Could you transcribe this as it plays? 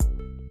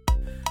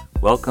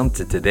Welcome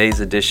to today's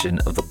edition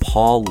of the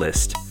Paul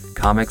List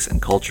Comics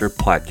and Culture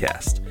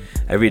Podcast.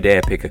 Every day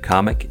I pick a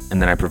comic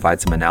and then I provide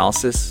some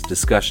analysis,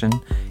 discussion,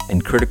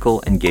 and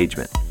critical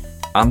engagement.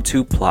 I'm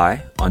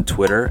 2Ply on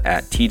Twitter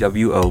at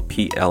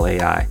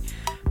TWOPLAI.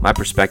 My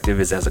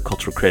perspective is as a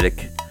cultural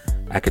critic,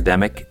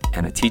 academic,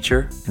 and a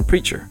teacher and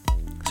preacher.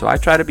 So I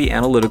try to be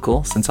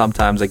analytical, since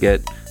sometimes I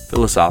get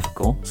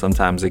philosophical,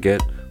 sometimes I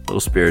get a little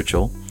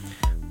spiritual.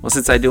 Well,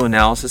 since I do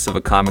analysis of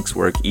a comic's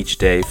work each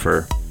day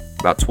for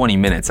about 20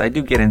 minutes, I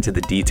do get into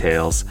the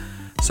details.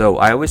 So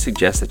I always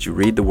suggest that you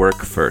read the work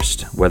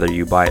first, whether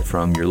you buy it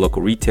from your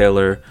local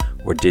retailer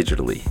or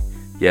digitally.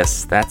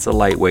 Yes, that's a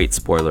lightweight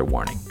spoiler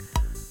warning.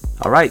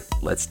 All right,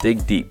 let's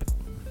dig deep.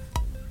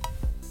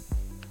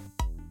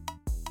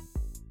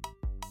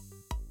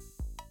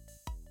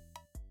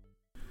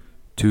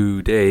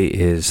 Today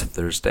is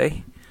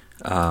Thursday,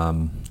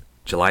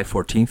 July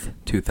 14th,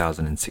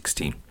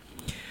 2016.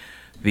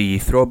 The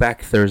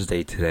Throwback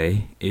Thursday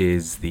today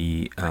is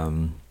the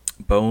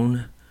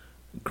Bone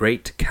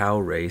Great Cow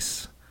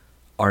Race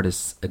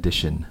Artist's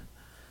Edition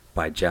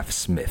by Jeff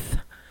Smith.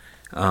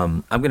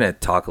 I'm going to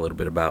talk a little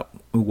bit about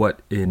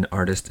what an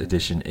Artist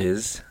Edition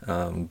is.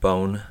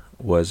 Bone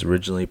was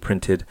originally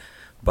printed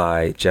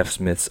by Jeff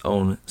Smith's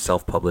own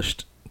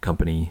self-published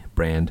company,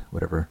 brand,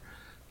 whatever,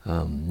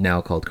 now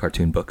called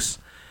Cartoon Books.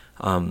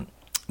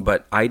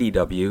 But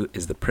IDW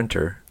is the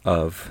printer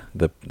of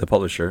the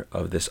publisher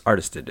of this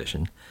Artist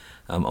Edition.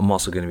 I'm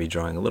also going to be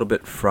drawing a little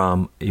bit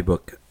from a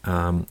book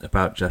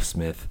about Jeff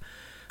Smith,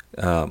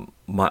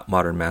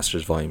 Modern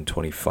Masters Volume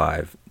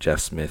 25, Jeff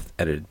Smith,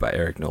 edited by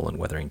Eric Nolan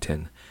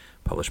Wetherington,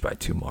 published by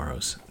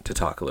Tomorrows, to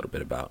talk a little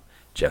bit about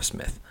Jeff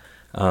Smith.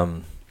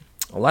 A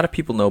lot of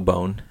people know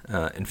Bone.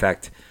 In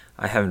fact,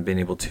 I haven't been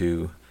able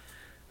to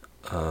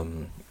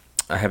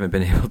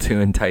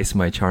entice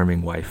my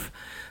charming wife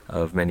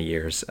of many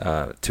years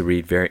to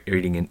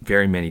reading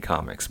very many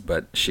comics,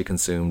 but she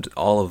consumed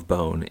all of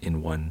Bone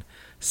in one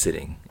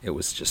sitting. It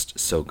was just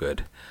so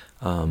good,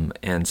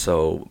 and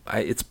so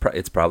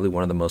it's probably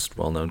one of the most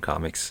well-known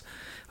comics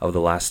of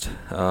the last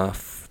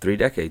 3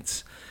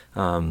 decades,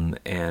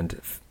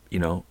 and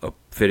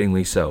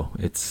fittingly so.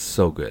 It's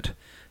so good.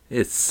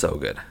 It's so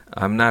good.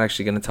 I'm not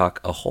actually going to talk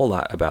a whole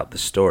lot about the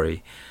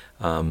story,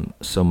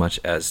 so much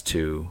as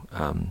to,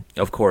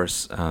 of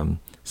course,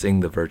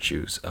 sing the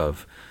virtues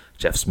of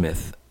Jeff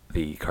Smith,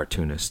 the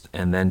cartoonist,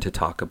 and then to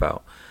talk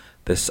about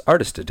this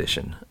Artist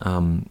Edition.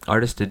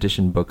 Artist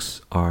Edition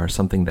books are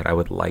something that I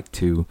would like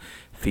to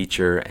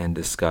feature and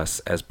discuss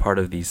as part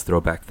of these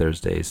Throwback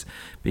Thursdays,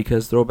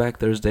 because Throwback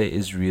Thursday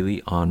is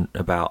really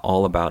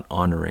all about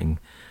honoring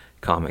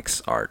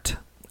comics art,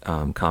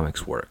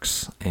 comics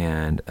works,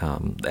 and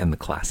the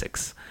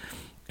classics.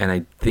 And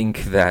I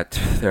think that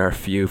there are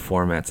few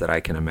formats that I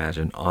can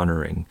imagine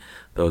honoring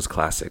those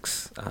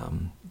classics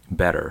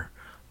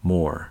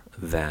more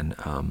than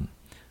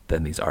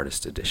these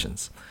Artist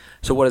Editions.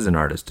 So what is an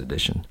Artist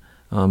Edition?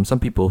 Some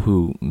people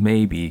who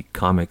may be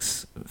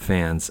comics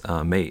fans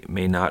may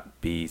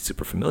not be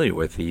super familiar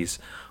with these,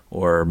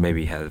 or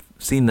maybe have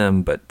seen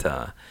them, but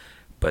got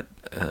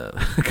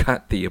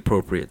the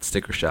appropriate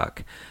sticker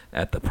shock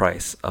at the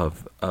price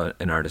of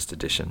an Artist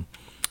Edition.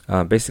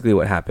 Basically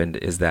what happened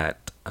is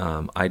that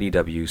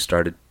IDW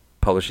started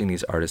publishing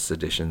these Artist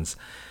Editions,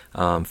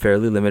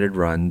 fairly limited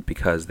run,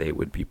 because they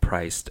would be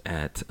priced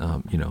at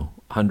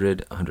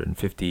 100,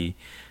 150,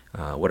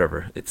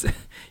 whatever. It's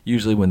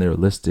usually when they're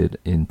listed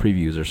in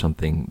previews or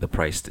something, the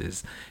price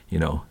is,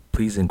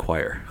 please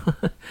inquire.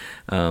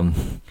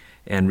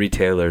 And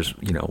retailers,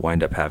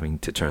 wind up having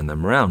to turn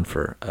them around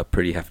for a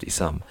pretty hefty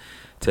sum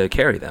to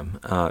carry them,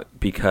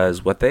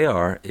 because what they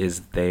are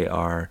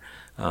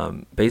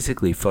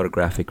basically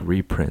photographic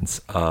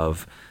reprints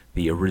of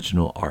the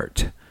original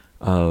art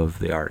of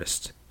the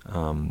artist.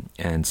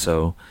 And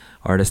so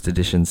Artist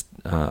Editions,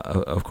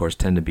 of course,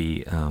 tend to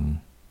be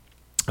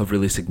of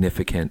really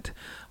significant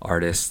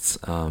artists,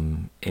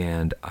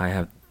 and I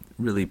have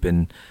really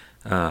been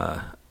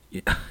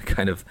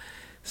kind of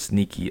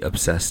sneaky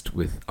obsessed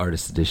with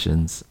Artist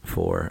Editions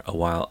for a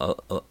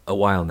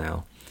while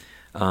now,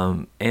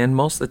 and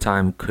most of the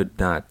time could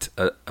not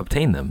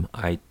obtain them.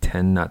 I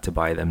tend not to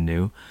buy them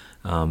new.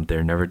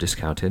 They're never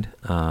discounted.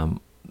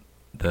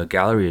 The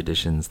gallery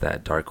editions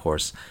that Dark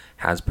Horse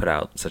has put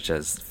out, such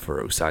as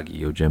for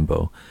Usagi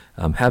Yojimbo,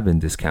 have been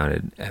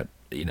discounted at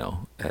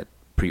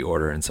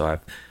pre-order, and so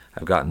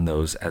I've gotten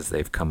those as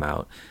they've come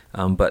out.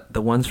 But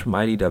the ones from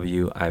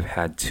IDW, I've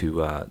had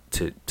to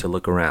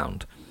look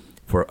around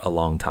for a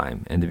long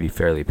time and to be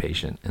fairly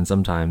patient. And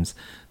sometimes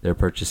there are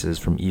purchases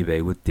from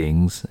eBay with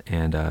dings,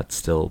 and it's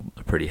still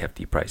a pretty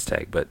hefty price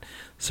tag, but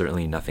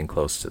certainly nothing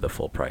close to the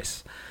full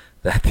price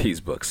that these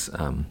books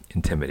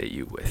intimidate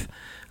you with.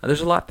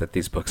 There's a lot that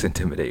these books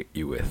intimidate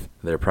you with.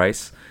 Their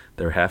price,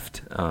 their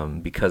heft,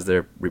 because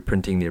they're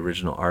reprinting the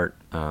original art.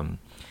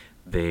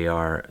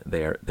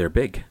 They're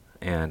big,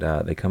 and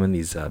they come in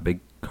these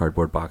big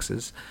cardboard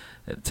boxes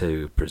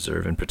to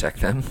preserve and protect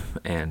them,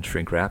 and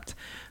shrink wrapped.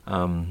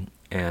 And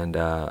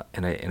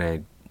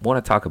I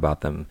want to talk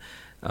about them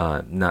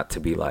Not to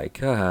be like,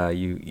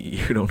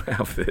 you don't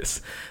have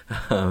this.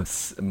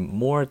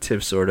 More to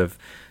sort of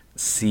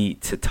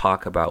to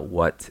talk about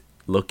what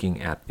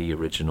looking at the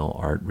original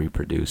art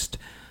reproduced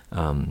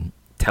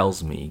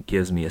tells me,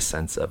 gives me a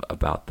sense of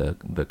about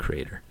the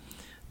creator,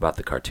 about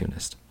the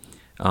cartoonist.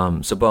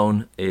 So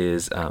Bone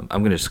is,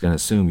 I'm just going to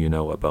assume you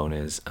know what Bone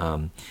is.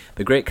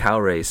 The Great Cow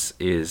Race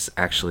is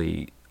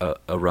actually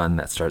a run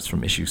that starts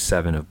from issue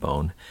 7 of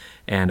Bone.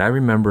 And I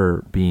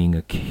remember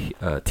being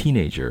a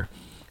teenager,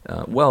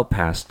 well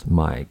past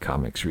my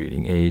comics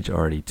reading age,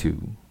 already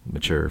too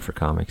mature for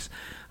comics.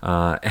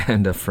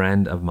 And a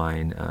friend of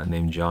mine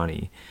named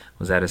Johnny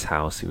was at his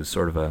house. He was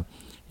sort of a,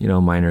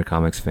 minor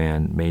comics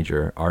fan,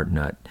 major art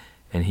nut.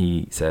 And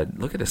he said,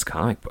 "Look at this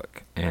comic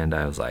book." And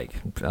I was like,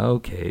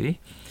 okay.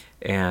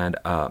 And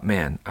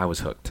man, I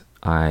was hooked.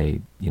 I,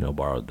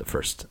 borrowed the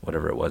first,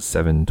 whatever it was,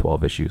 7,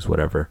 12 issues,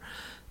 whatever.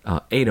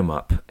 Ate them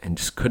up and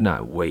just could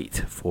not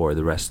wait for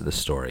the rest of the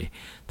story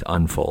to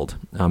unfold.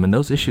 And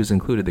those issues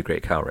included the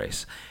Great Cow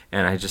Race.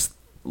 And I just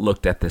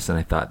looked at this and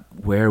I thought,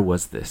 where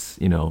was this?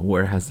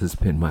 Where has this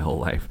been my whole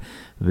life?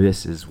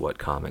 This is what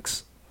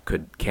comics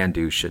can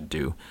do, should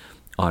do,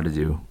 ought to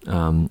do.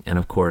 And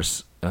of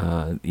course,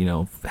 have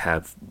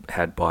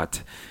had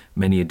bought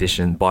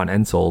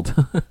and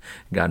sold,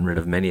 gotten rid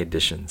of many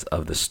editions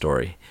of the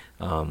story.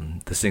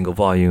 The single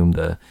volume,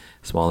 the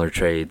smaller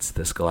trades,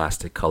 the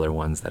Scholastic color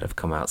ones that have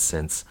come out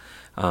since.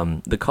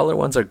 The color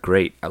ones are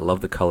great. I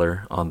love the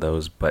color on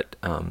those, but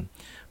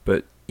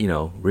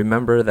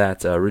remember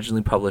that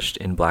originally published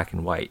in black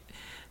and white,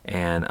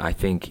 and I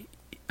think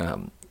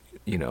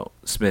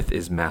Smith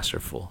is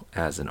masterful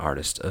as an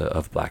artist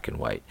of black and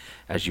white,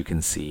 as you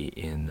can see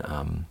in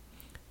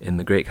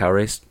the Great Cow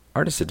Race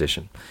Artist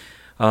Edition.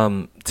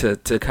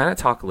 To kind of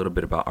talk a little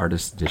bit about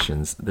artist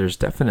editions, there's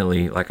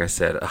definitely, like I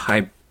said, a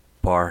high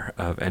bar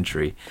of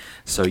entry,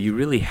 so you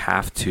really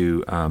have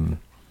to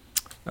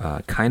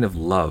kind of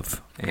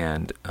love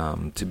and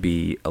to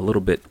be a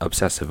little bit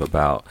obsessive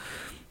about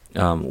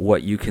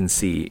what you can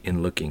see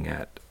in looking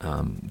at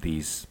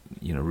these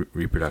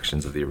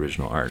reproductions of the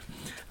original art.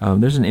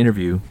 There's an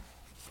interview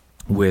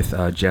with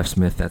Jeff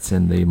Smith that's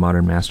in the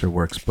Modern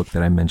Masterworks book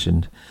that I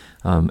mentioned,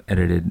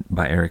 edited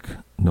by Eric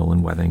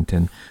Nolan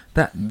Weathington.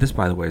 This,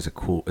 by the way, is a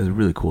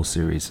really cool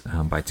series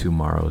by Two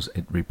Morrows.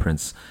 It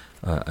reprints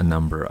a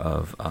number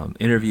of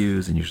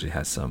interviews and usually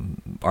has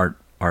some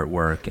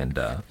artwork and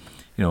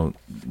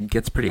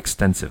gets pretty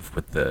extensive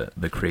with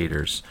the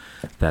creators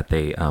that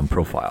they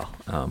profile,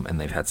 and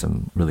they've had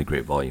some really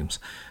great volumes.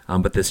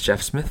 But this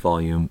Jeff Smith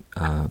volume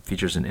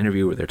features an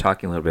interview where they're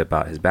talking a little bit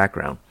about his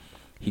background.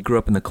 He grew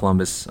up in the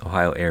Columbus,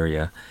 Ohio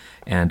area,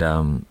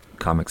 and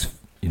comics,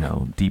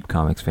 deep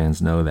comics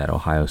fans know that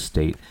Ohio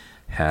State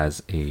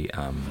has a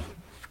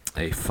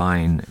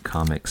fine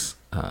comics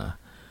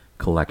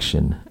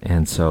collection,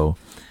 and so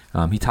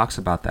he talks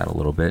about that a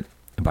little bit,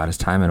 about his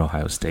time at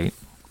Ohio State.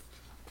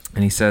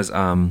 And he says, see,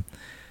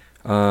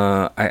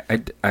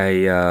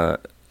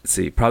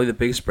 probably the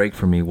biggest break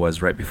for me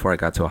was right before I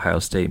got to Ohio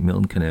State.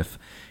 Milton Caniff,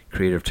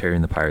 creator of Terry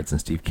and the Pirates,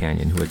 and Steve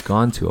Canyon, who had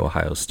gone to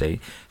Ohio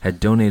State, had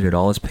donated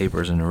all his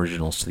papers and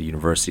originals to the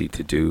university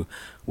to do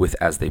with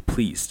as they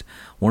pleased.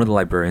 One of the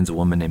librarians, a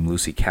woman named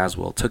Lucy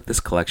Caswell, took this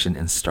collection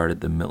and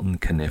started the Milton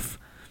Caniff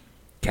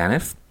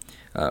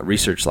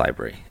Research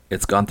Library.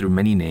 It's gone through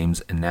many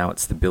names, and now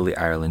it's the Billy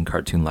Ireland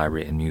Cartoon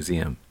Library and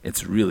Museum.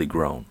 It's really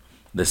grown.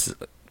 This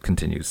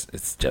continues.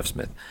 It's Jeff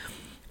Smith.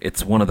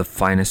 It's one of the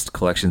finest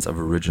collections of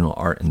original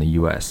art in the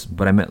U.S.,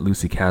 but I met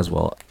Lucy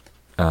Caswell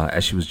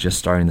as she was just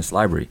starting this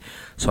library,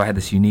 so I had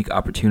this unique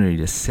opportunity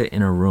to sit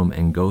in a room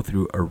and go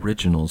through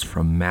originals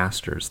from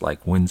masters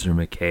like Winsor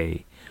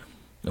McKay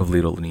of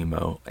Little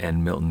Nemo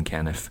and Milton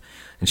Caniff,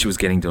 and she was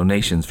getting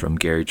donations from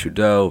Gary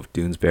Trudeau,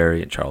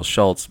 Doonesbury, and Charles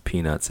Schultz,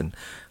 Peanuts, and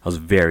I was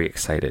very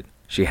excited.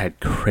 She had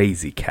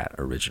Crazy Cat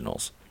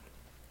originals.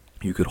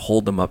 You could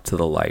hold them up to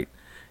the light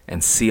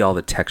and see all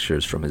the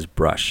textures from his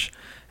brush,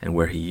 and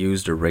where he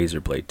used a razor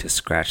blade to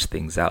scratch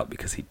things out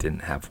because he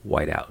didn't have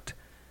whiteout.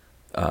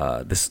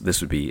 This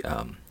would be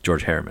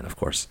George Harriman, of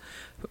course,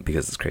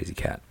 because it's Crazy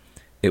Cat.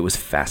 It was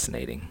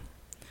fascinating.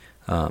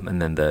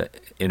 And then the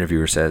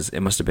interviewer says, it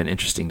must have been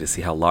interesting to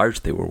see how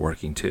large they were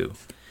working too.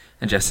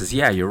 And Jeff says,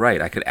 yeah, you're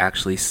right. I could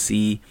actually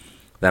see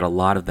that a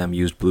lot of them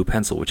used blue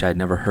pencil, which I had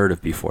never heard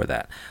of before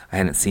that. I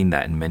hadn't seen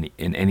that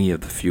in any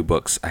of the few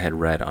books I had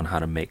read on how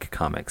to make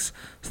comics.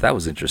 So that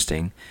was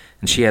interesting.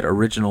 And she had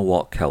original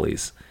Walt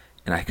Kellys,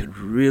 and I could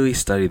really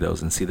study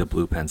those and see the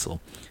blue pencil.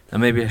 Now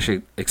maybe I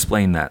should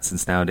explain that,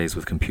 since nowadays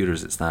with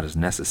computers it's not as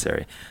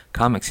necessary.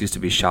 Comics used to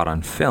be shot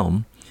on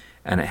film,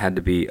 and it had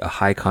to be a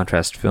high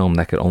contrast film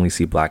that could only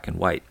see black and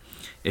white.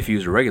 If you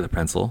used a regular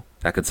pencil,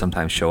 that could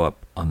sometimes show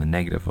up on the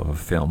negative of a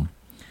film.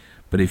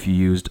 But if you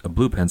used a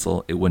blue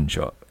pencil, it wouldn't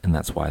show up, and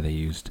that's why they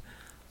used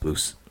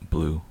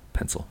blue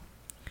pencil.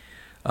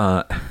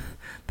 That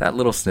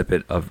little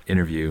snippet of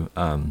interview,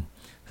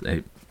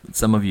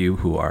 some of you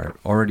who are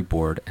already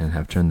bored and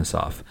have turned this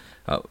off,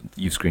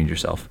 you've screened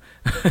yourself,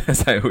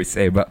 as I always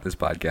say about this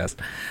podcast.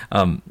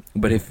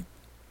 But if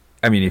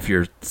I mean, if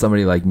you're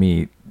somebody like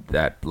me,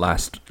 that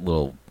last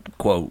little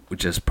quote,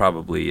 which is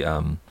probably,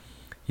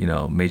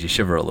 made you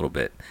shiver a little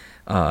bit.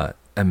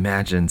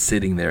 Imagine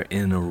sitting there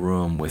in a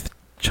room with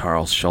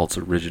Charles Schulz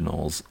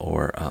originals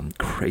or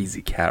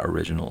Crazy Cat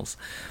originals.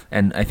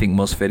 And I think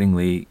most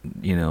fittingly,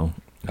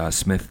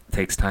 Smith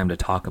takes time to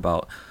talk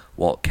about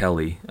Walt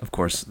Kelly, of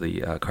course,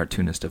 the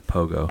cartoonist of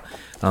Pogo.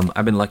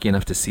 I've been lucky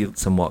enough to see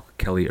some Walt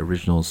Kelly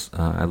originals.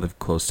 I live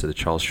close to the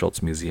Charles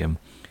Schulz Museum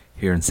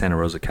here in Santa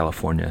Rosa,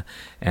 California,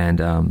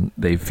 and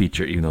they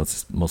feature, even though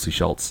it's mostly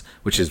Schulz,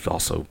 which is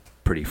also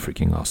pretty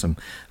freaking awesome.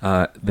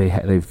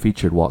 They've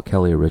featured Walt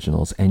Kelly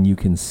originals, and you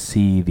can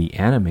see the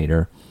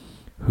animator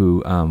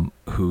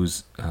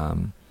whose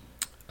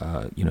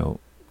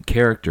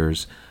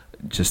characters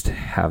just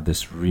have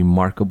this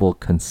remarkable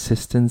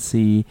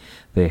consistency.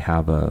 They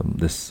have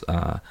this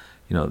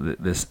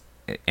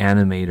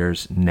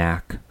animator's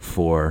knack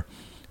for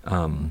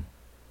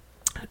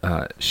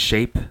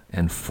shape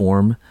and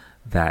form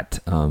that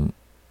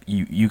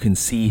you can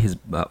see his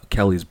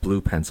Kelly's blue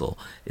pencil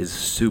is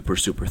super,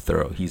 super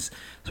thorough. He's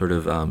sort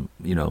of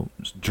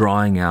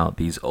drawing out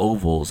these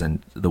ovals,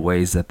 and the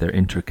ways that they're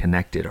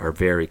interconnected are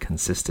very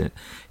consistent.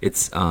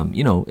 It's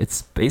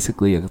it's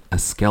basically a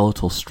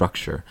skeletal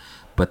structure,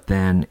 but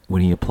then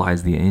when he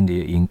applies the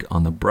India ink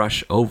on the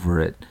brush over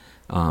it,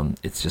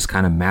 it's just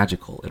kind of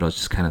magical. It'll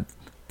just kind of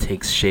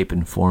takes shape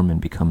and form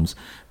and becomes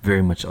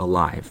very much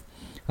alive.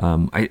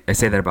 I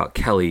say that about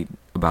Kelly,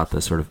 about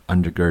the sort of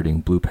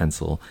undergirding blue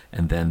pencil,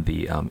 and then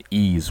the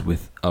ease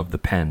of the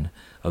pen,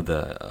 of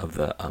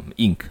the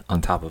ink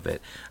on top of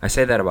it. I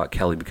say that about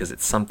Kelly because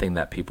it's something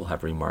that people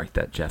have remarked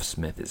that Jeff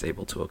Smith is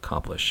able to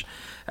accomplish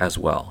as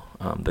well.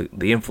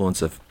 The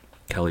influence of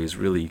Kelly is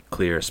really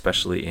clear,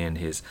 especially in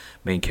his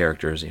main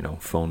characters,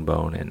 Phone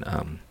Bone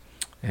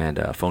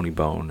and Phony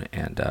Bone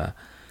and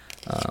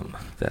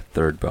that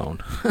third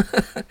bone.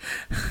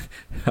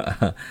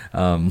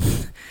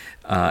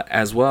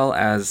 As well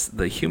as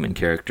the human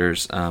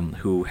characters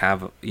who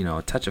have,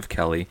 a touch of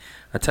Kelly,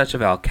 a touch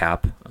of Al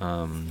Cap,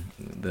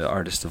 the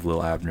artist of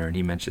Lil Abner, and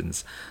he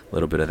mentions a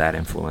little bit of that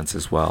influence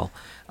as well.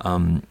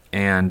 And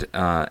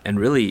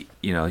really,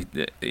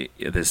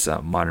 this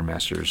Modern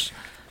Masters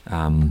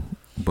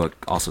book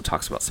also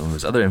talks about some of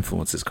his other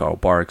influences: Karl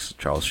Barks,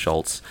 Charles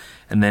Schulz,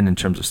 and then in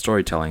terms of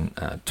storytelling,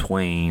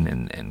 Twain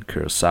and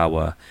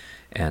Kurosawa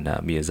and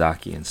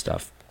Miyazaki and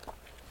stuff.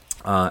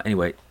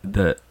 Anyway,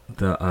 the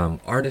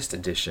artist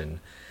edition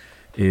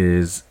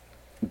is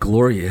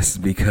glorious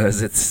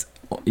because it's,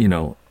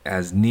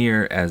 as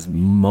near as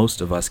most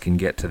of us can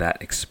get to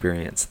that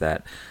experience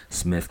that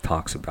Smith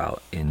talks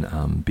about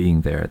in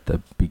being there at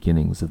the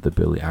beginnings of the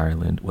Billy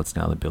Ireland, what's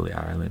now the Billy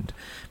Ireland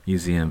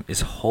Museum,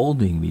 is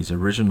holding these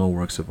original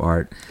works of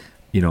art,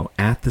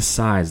 at the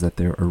size that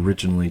they're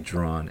originally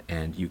drawn,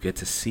 and you get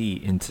to see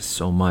into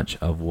so much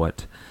of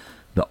what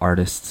the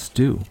artists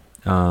do.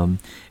 In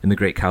the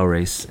Great Cow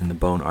Race, in the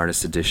Bone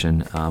Artist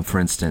Edition, for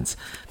instance,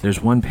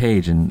 there's one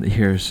page, and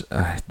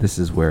this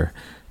is where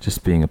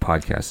just being a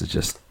podcast is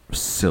just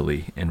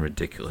silly and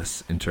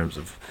ridiculous in terms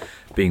of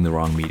being the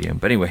wrong medium.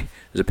 But anyway,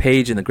 there's a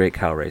page in the Great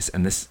Cow Race,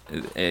 and this,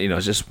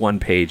 it's just one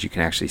page. You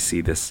can actually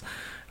see this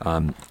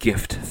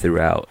gift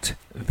throughout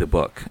the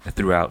book,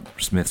 throughout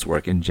Smith's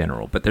work in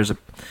general. But there's a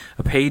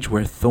page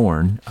where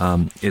Thorne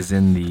is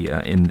in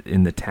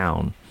the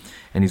town.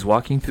 And she's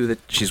walking through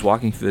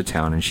the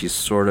town, and she's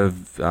sort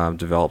of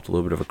developed a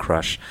little bit of a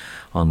crush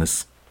on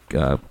this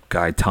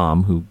guy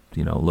Tom, who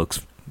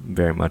looks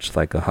very much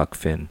like a Huck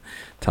Finn,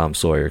 Tom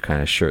Sawyer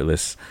kind of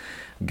shirtless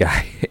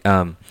guy.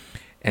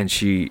 And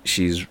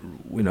she's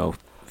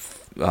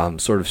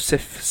sort of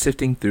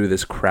sifting through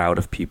this crowd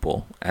of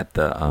people at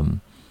the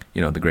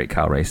the Great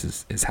Cow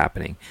Race is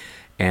happening,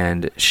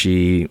 and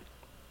she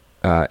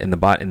in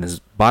this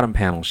bottom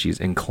panel, she's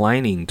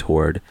inclining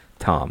toward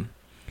Tom,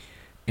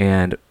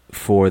 and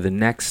for the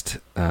next,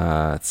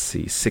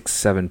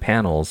 5-6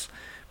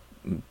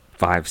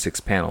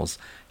 panels,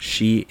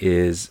 she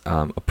is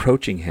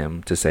approaching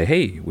him to say,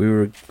 "Hey, we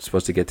were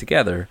supposed to get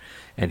together,"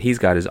 and he's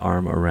got his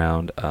arm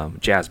around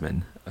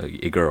Jasmine,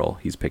 a girl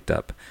he's picked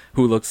up,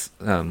 who looks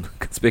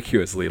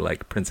conspicuously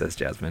like Princess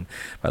Jasmine,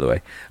 by the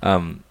way.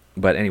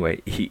 But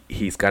anyway,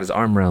 he's got his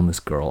arm around this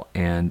girl,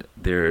 and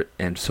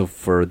so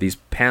for these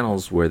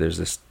panels where there's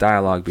this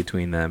dialogue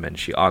between them, and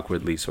she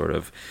awkwardly sort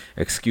of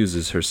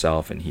excuses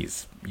herself, and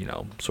he's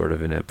sort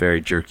of in a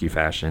very jerky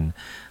fashion,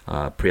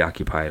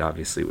 preoccupied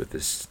obviously with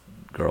this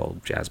girl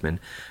Jasmine.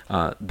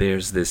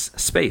 There's this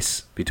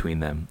space between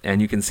them,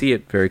 and you can see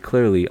it very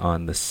clearly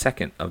on the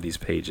second of these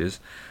pages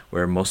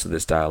where most of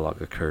this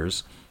dialogue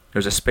occurs.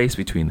 There's a space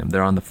between them.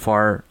 They're on the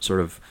far sort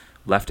of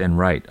left and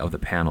right of the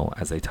panel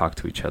as they talk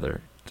to each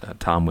other.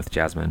 Tom with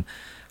Jasmine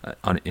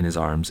in his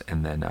arms,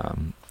 and then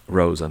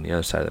Rose on the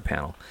other side of the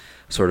panel,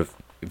 sort of,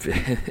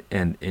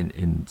 and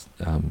in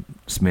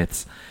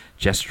Smith's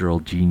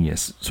gestural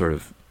genius, sort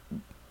of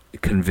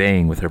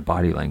conveying with her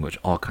body language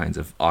all kinds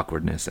of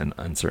awkwardness and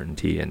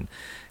uncertainty and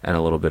a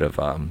little bit of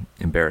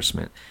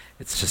embarrassment.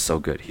 It's just so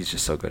good. He's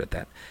just so good at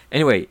that.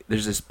 Anyway,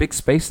 there's this big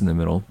space in the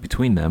middle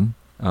between them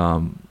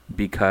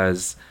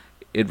because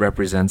it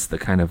represents the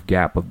kind of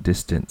gap of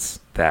distance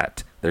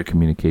that their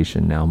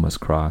communication now must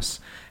cross,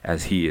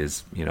 as he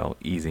is,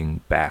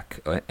 easing back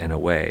and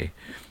away,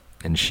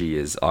 and she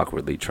is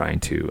awkwardly trying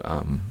to,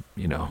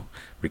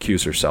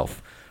 recuse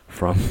herself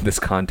from this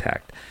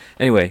contact.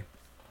 Anyway,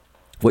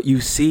 what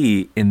you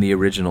see in the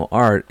original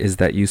art is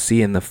that you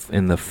see in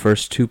the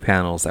first two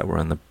panels that were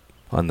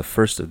on the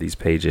first of these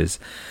pages,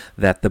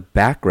 that the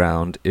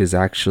background is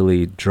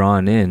actually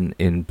drawn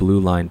in blue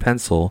line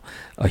pencil,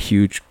 a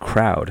huge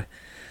crowd.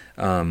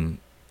 And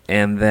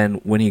then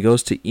when he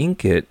goes to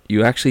ink it,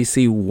 you actually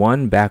see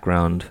one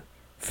background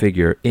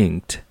figure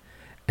inked,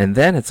 and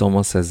then it's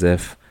almost as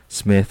if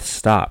Smith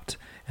stopped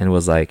and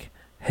was like,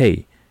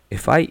 hey,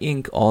 if I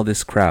ink all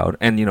this crowd,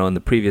 and in the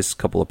previous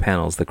couple of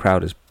panels, the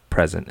crowd is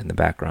present in the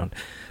background,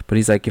 but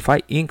he's like, if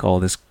I ink all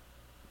this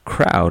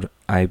crowd,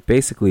 I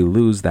basically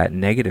lose that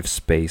negative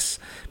space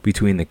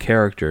between the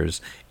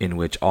characters in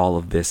which all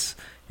of this,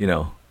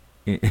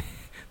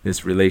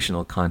 this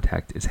relational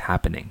contact is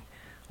happening.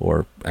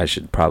 Or I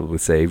should probably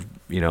say,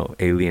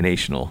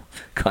 alienational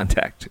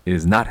contact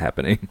is not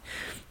happening.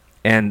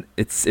 And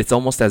it's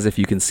almost as if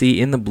you can see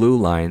in the blue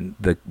line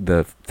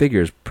the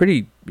figures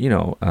pretty,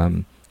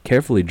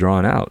 carefully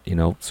drawn out,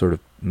 sort of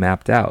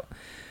mapped out.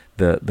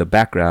 The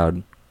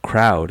background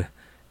crowd,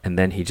 and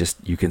then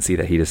you can see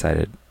that he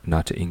decided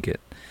not to ink it,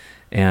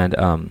 and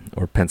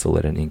or pencil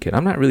it and ink it.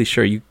 I'm not really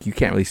sure. You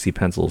can't really see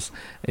pencils.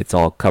 It's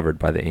all covered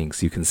by the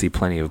inks. You can see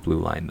plenty of blue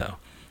line though.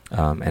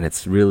 And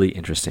it's really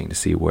interesting to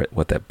see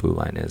what that blue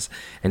line is.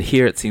 And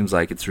here it seems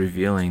like it's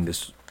revealing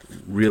this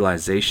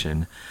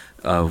realization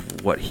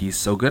of what he's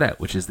so good at,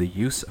 which is the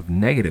use of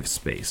negative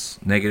space.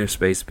 Negative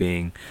space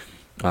being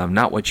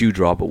not what you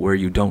draw, but where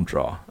you don't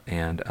draw.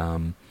 And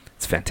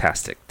it's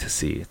fantastic to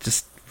see. It's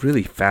just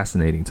really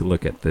fascinating to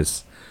look at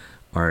this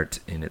art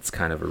in its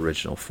kind of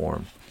original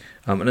form.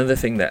 Another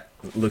thing that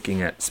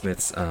looking at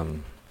Smith's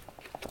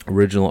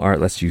original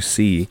art lets you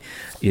see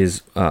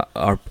is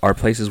are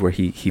places where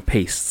he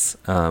pastes.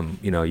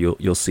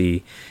 You'll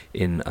see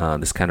in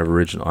this kind of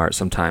original art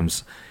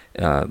sometimes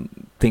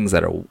things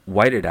that are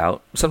whited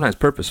out, sometimes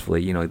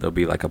purposefully. There'll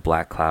be like a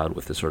black cloud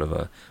with a sort of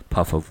a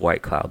puff of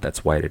white cloud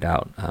that's whited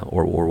out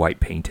or white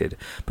painted.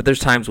 But there's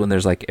times when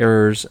there's like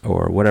errors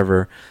or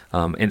whatever,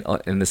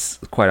 and this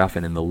quite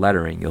often in the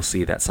lettering you'll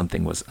see that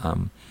something was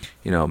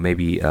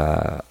maybe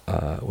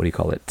what do you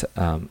call it,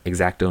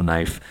 X-Acto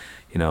knife,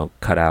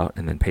 cut out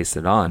and then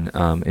pasted on.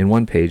 In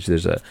one page,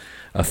 there's a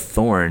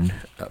thorn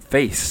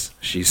face.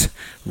 She's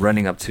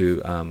running up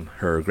to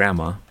her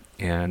grandma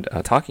and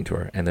talking to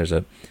her, and there's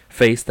a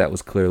face that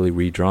was clearly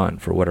redrawn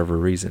for whatever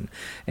reason.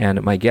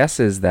 And my guess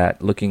is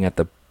that looking at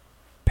the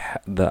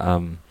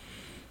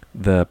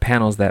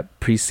panels that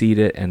precede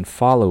it and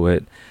follow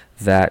it,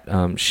 that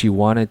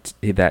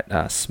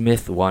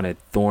Smith wanted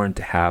Thorn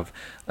to have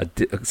a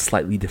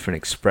slightly different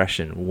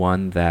expression,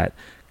 one that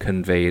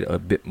conveyed a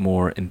bit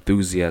more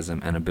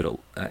enthusiasm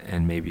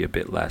and maybe a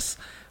bit less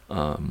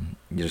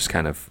just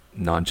kind of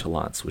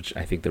nonchalance, which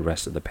I think the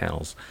rest of the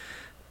panels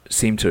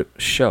seem to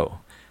show.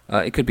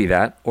 It could be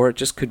that, or it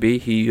just could be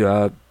he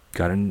got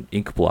an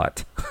ink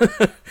blot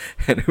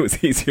and it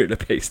was easier to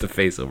paste a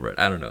face over it.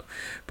 I don't know,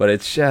 but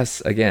it's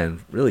just,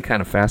 again, really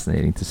kind of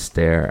fascinating to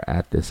stare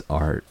at this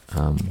art,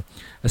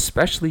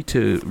 especially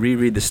to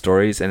reread the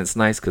stories. And it's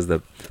nice because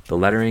the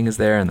lettering is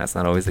there, and that's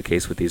not always the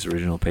case with these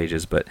original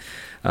pages, but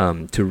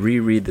to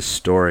reread the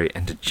story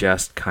and to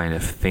just kind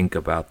of think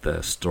about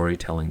the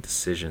storytelling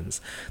decisions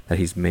that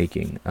he's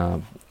making.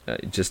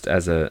 Just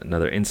as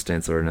another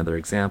instance or another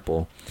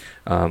example,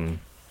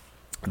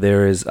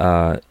 there is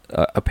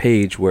a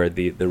page where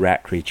the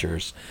rat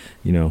creatures,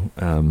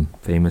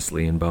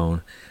 famously in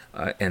Bone,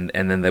 and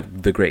then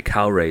the great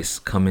cow race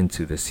come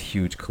into this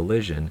huge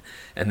collision,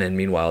 and then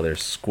meanwhile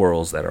there's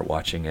squirrels that are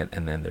watching it,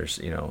 and then there's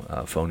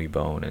Phony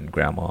Bone and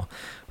Grandma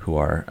who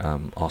are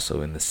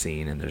also in the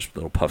scene, and there's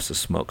little puffs of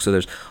smoke. So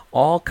there's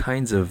all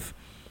kinds of,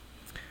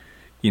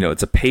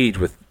 it's a page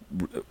with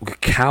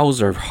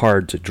cows are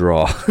hard to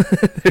draw.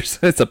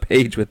 It's a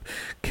page with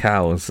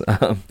cows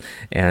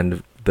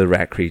and the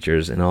rat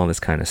creatures and all this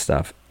kind of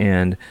stuff.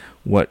 And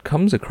what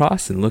comes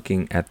across in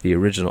looking at the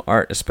original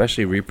art,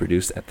 especially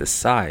reproduced at this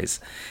size,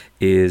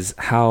 is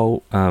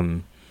how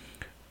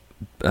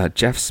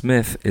Jeff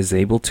Smith is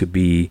able to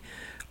be,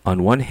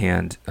 on one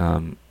hand,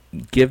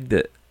 give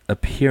the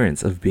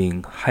appearance of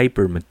being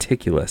hyper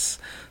meticulous,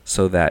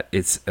 so that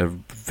it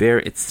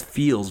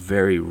feels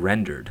very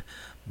rendered,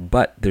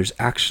 but there's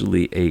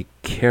actually a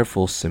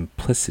careful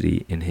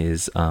simplicity in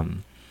his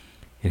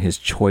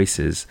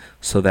choices,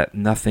 so that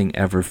nothing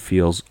ever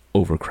feels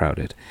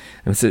overcrowded.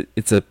 And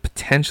it's a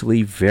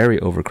potentially very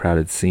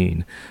overcrowded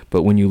scene,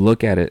 but when you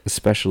look at it,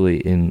 especially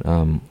in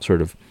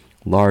sort of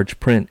large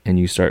print, and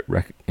you start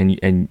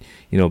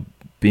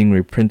being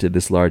reprinted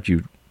this large,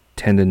 you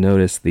tend to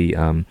notice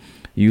the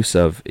use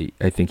of,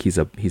 I think he's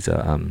a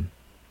kind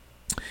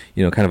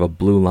of a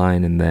blue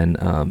line and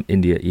then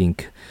India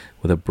ink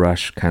with a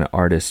brush kind of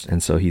artist,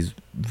 and so he's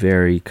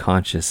very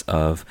conscious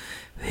of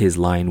his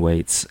line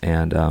weights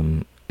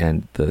and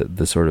and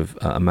the sort of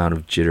amount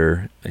of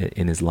jitter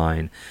in his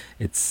line,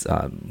 it's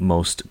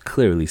most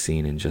clearly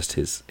seen in just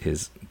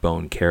his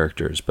Bone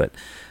characters. But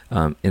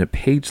in a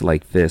page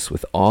like this,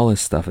 with all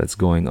his stuff that's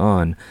going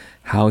on,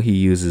 how he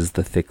uses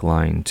the thick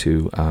line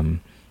to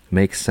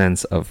make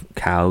sense of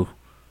cow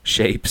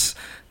shapes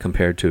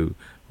compared to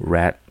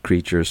rat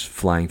creatures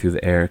flying through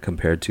the air,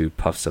 compared to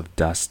puffs of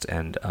dust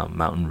and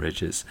mountain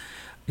ridges,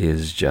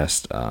 is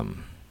just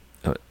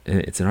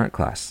it's an art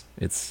class.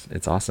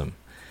 It's awesome.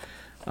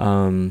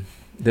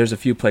 There's a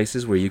few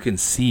places where you can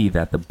see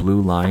that the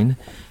blue line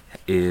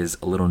is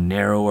a little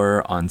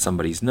narrower on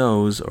somebody's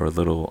nose, or a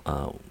little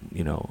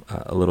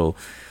a little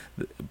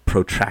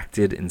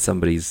protracted in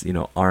somebody's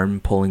arm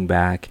pulling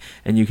back,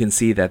 and you can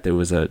see that there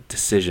was a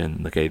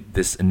decision. Okay,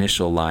 this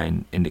initial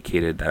line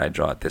indicated that I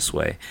draw it this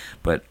way,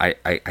 but I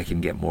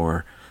can get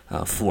more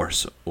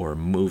force or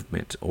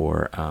movement,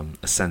 or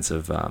a sense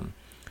of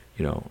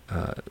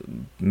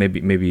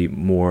maybe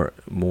more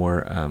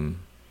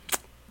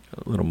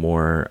a little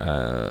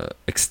more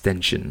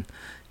extension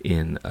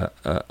in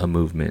a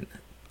movement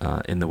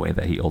in the way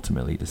that he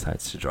ultimately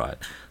decides to draw it.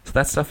 So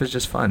that stuff is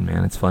just fun,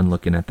 man. It's fun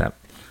looking at that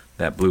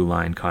blue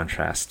line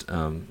contrast,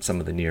 some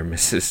of the near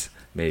misses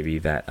maybe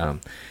that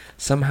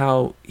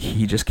somehow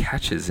he just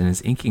catches in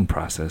his inking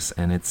process,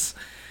 and it's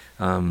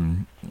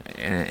and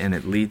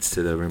it leads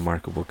to the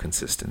remarkable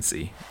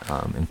consistency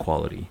and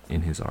quality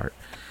in his art.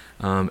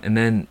 And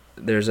then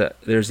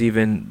there's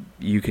even,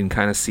 you can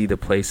kind of see the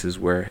places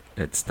where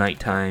it's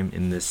nighttime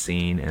in this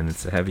scene, and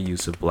it's a heavy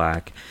use of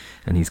black,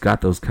 and he's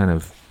got those kind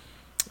of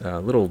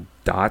little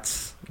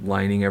dots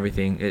lining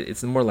everything.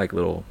 It's more like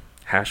little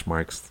hash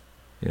marks,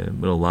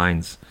 little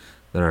lines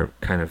that are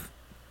kind of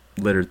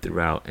littered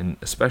throughout, and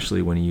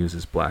especially when he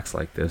uses blacks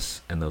like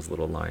this and those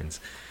little lines,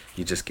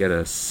 you just get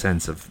a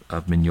sense of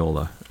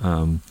Mignola.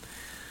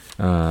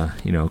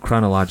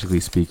 Chronologically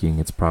speaking,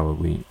 it's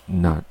probably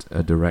not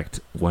a direct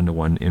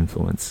one-to-one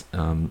influence,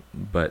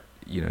 but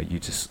you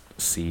just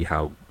see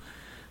how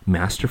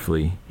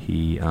masterfully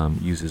he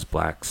uses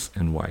blacks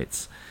and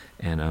whites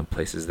and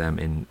places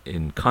them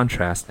in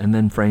contrast, and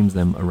then frames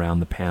them around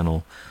the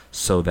panel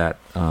so that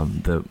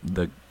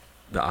the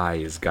eye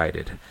is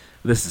guided.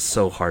 This is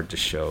so hard to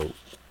show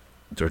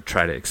or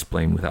try to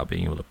explain without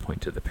being able to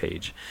point to the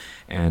page,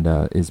 and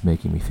is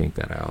making me think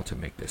that I ought to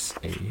make this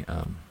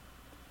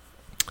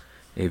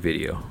a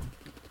video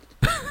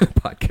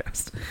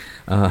podcast.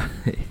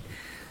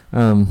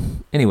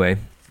 Anyway,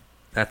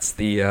 that's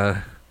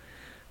the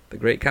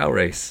Great Cow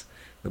Race,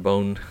 the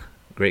Bone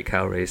Great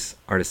Cow Race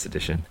Artist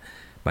Edition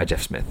by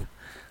Jeff Smith.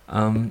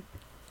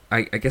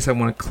 I guess I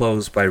want to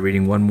close by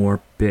reading one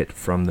more bit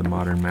from the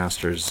Modern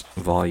Masters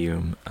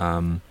volume,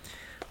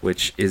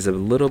 which is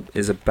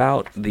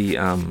about the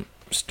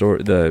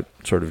the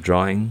sort of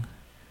drawing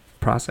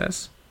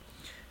process,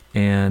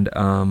 and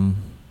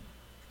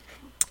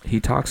he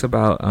talks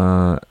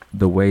about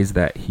the ways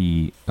that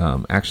he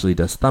actually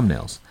does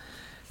thumbnails.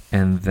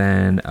 And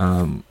then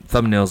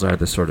thumbnails are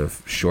the sort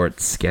of short,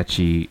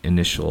 sketchy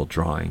initial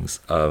drawings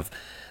of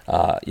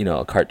a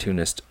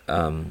cartoonist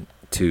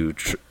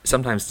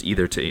sometimes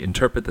either to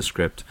interpret the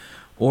script,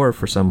 or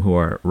for some who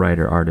are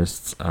writer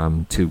artists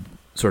to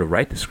sort of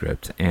write the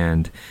script.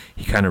 And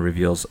he kind of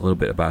reveals a little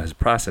bit about his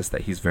process,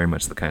 that he's very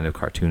much the kind of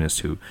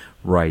cartoonist who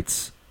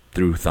writes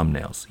through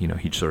thumbnails.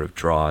 He sort of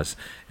draws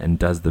and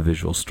does the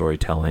visual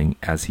storytelling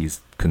as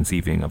he's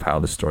conceiving of how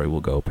the story will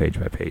go page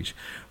by page,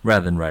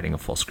 rather than writing a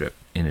full script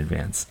in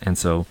advance. And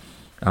so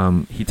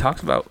he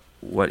talks about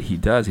what he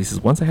does. He says,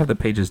 once I have the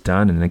pages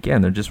done, and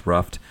again, they're just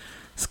roughed,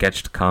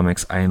 sketched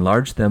comics, I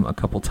enlarge them a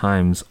couple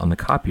times on the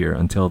copier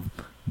until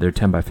they're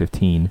 10 by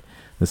 15,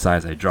 the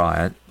size I draw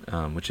at,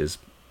 which is,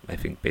 I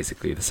think,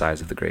 basically the size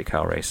of the Great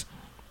Cow Race.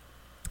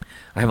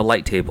 I have a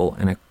light table,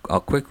 and I'll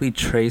quickly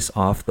trace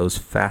off those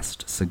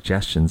fast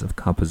suggestions of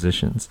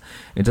compositions.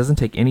 It doesn't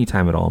take any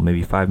time at all,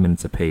 maybe 5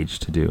 minutes a page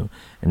to do.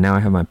 And now I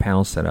have my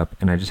panels set up,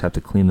 and I just have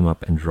to clean them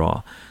up and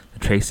draw. The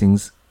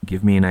tracings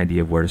give me an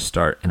idea of where to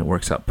start, and it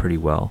works out pretty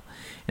well.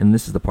 And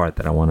this is the part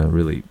that I want to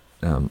really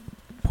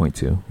point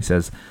to. He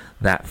says,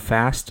 that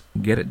fast,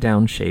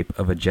 get-it-down shape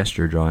of a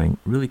gesture drawing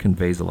really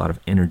conveys a lot of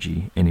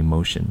energy and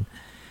emotion.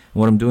 And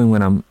what I'm doing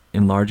when I'm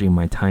enlarging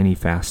my tiny,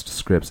 fast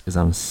scripts is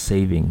I'm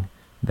saving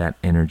that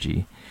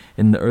energy.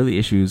 In the early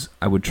issues,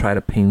 I would try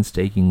to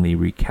painstakingly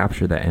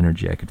recapture that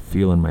energy I could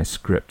feel in my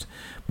script,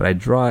 but I'd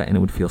draw it and it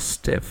would feel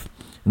stiff.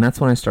 And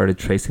that's when I started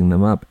tracing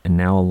them up, and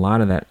now a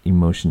lot of that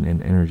emotion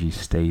and energy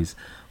stays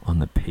on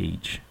the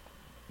page.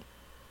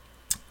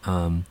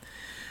 And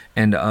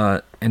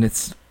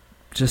it's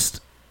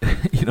just,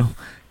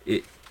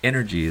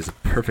 energy is a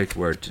perfect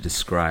word to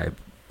describe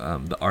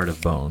the art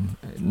of Bone,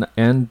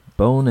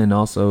 and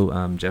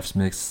also Jeff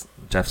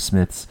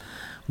Smith's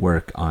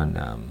work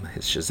on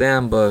his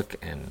Shazam book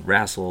and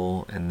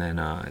Rassle, and then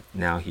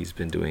now he's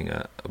been doing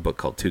a book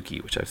called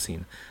Tukey, which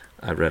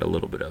I read a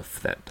little bit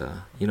of, that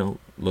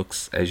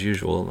looks as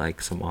usual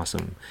like some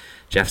awesome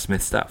Jeff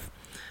Smith stuff.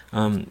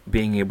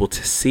 Being able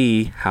to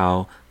see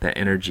how that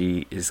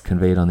energy is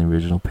conveyed on the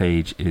original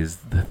page is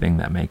the thing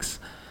that makes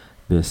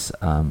this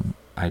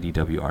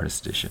IDW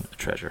Artist Edition a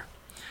treasure.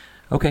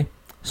 Okay,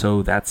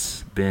 so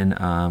that's been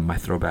my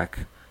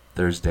Throwback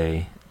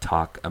Thursday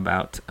talk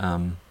about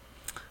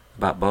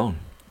Bone.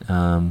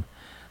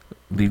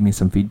 Leave me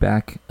some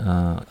feedback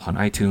on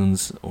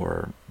iTunes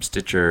or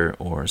Stitcher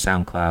or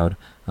SoundCloud.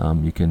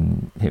 You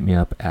can hit me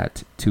up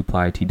at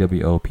Twoplai,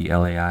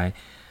 TWOPLAI,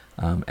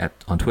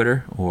 on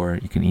Twitter, or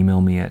you can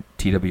email me at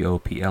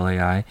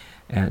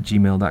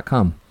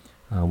TWOPLAI@gmail.com.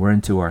 We're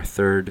into our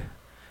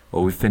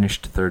we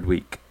finished 3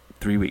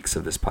 weeks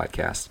of this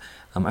podcast.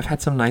 I've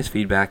had some nice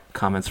feedback,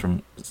 comments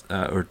from,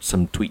 or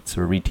some tweets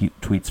or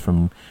retweets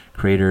from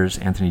creators.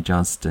 Anthony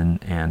Johnston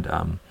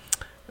and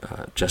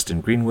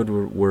Justin Greenwood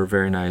were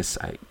very nice.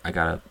 I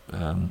got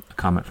a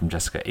comment from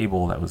Jessica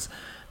Abel that was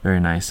very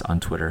nice on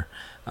Twitter.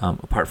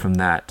 Apart from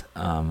that,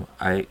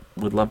 I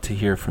would love to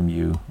hear from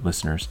you,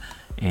 listeners,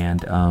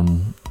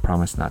 and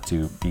promise not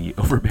to be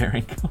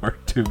overbearing or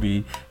to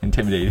be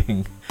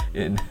intimidating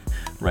in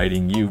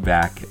writing you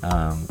back,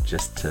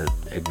 just to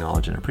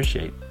acknowledge and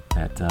appreciate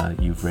that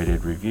you've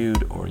rated,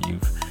 reviewed, or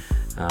you've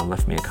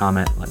left me a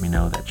comment. Let me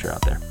know that you're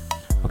out there.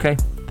 Okay,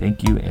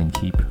 thank you, and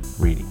keep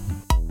reading.